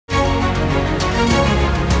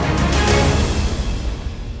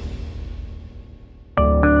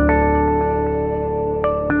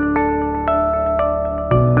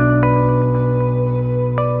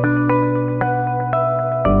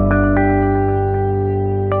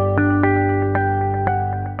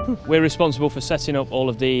We're responsible for setting up all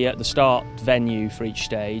of the start venue for each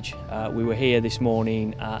stage. We were here this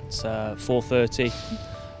morning at 4:30.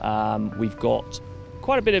 We've got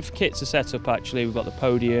quite a bit of kit to set up actually. We've got the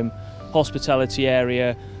podium, hospitality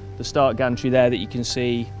area, the start gantry there that you can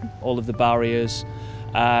see, all of the barriers.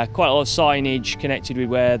 Quite a lot of signage connected with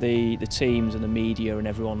where the teams and the media and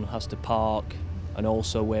everyone has to park, and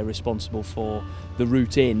also we're responsible for the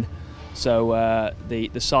route in. So the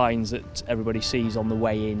signs that everybody sees on the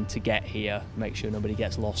way in to get here, make sure nobody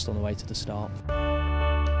gets lost on the way to the start.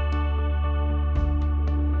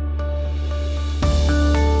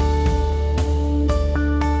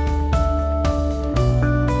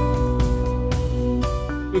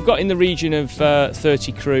 We've got in the region of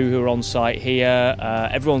 30 crew who are on site here.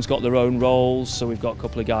 Everyone's got their own roles, so we've got a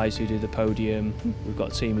couple of guys who do the podium, we've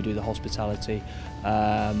got a team who do the hospitality,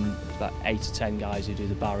 about 8 to 10 guys who do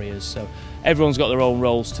the barriers. So everyone's got their own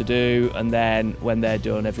roles to do, and then when they're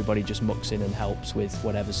done, everybody just mucks in and helps with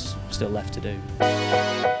whatever's still left to do.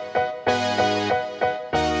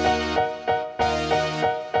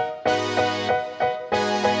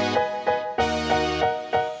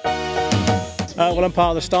 Well, I'm part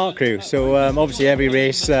of the start crew, so obviously every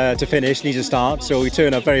race to finish needs a start, so we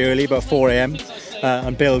turn up very early, about 4 AM,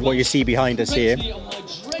 and build what you see behind us here.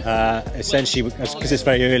 Essentially, because it's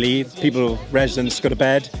very early, residents go to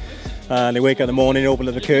bed, and they wake up in the morning, open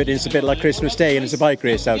up the curtains. It's a bit like Christmas Day, and it's a bike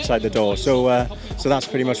race outside the door. So that's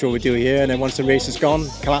pretty much what we do here, and then once the race is gone,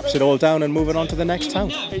 collapse it all down and move it on to the next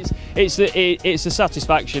town. It's the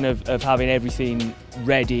satisfaction of having everything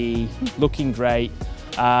ready, looking great,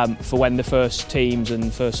 for when the first teams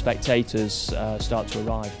and first spectators start to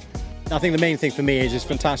arrive. I think the main thing for me is it's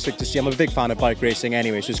fantastic to see. I'm a big fan of bike racing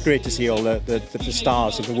anyway, so it's great to see all the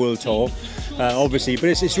stars of the World Tour, obviously. But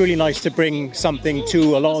it's really nice to bring something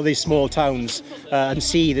to a lot of these small towns and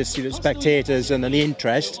see the spectators and the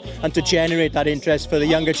interest, and to generate that interest for the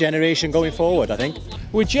younger generation going forward, I think.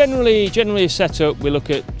 We're generally set up, we look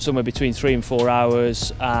at somewhere between 3 and 4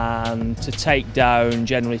 hours, and to take down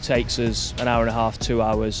generally takes us an hour and a half, 2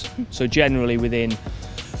 hours. So generally within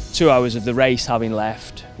 2 hours of the race having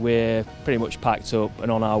left, we're pretty much packed up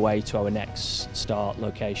and on our way to our next start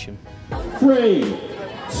location. 3,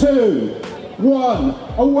 2, 1,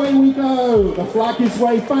 away we go! The flag is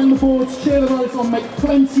waved, bang the boards, cheer the boats on, make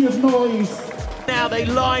plenty of noise. Now they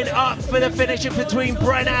line up for the finish between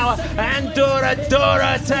Brennauer and Dora.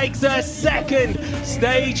 Dora takes a second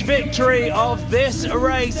stage victory of this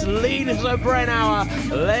race. Lina Brennauer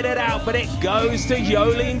led it out, but it goes to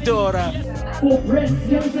Jolien Dora. For Brent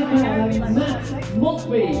Joseph and Matt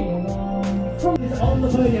Mockby. On the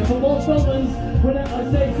podium for Walt Feldman's winner of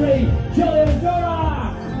stage 3, Jolien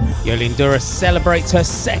Dora. Jolien Dora celebrates her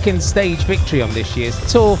second stage victory on this year's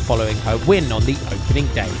tour following her win on the opening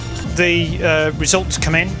day. The results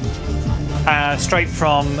come in straight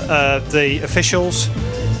from the officials.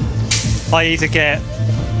 I either get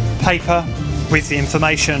paper with the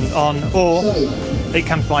information on, or it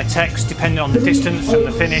comes by text depending on the distance from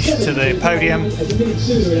the finish to the podium.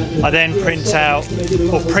 I then print out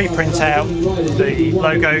or pre-print out the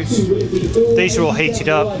logos. These are all heated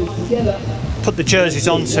up. Put the jerseys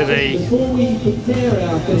onto the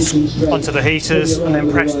heaters and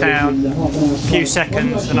then press down a few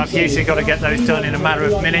seconds, and I've usually got to get those done in a matter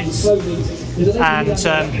of minutes, and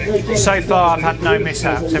so far I've had no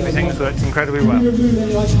mishaps. Everything's worked incredibly well.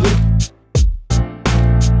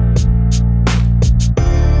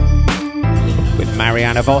 With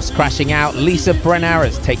Marianne Vos crashing out, Lisa Brennauer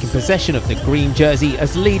has taken possession of the green jersey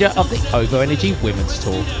as leader of the OVO Energy Women's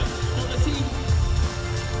Tour.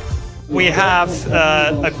 We have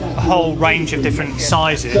a whole range of different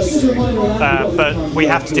sizes, but we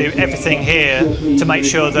have to do everything here to make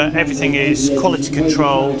sure that everything is quality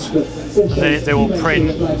controlled, they will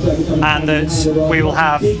print, and that we will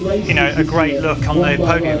have, you know, a great look on the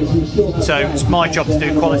podium. So it's my job to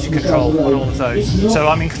do quality control on all of those. So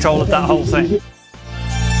I'm in control of that whole thing.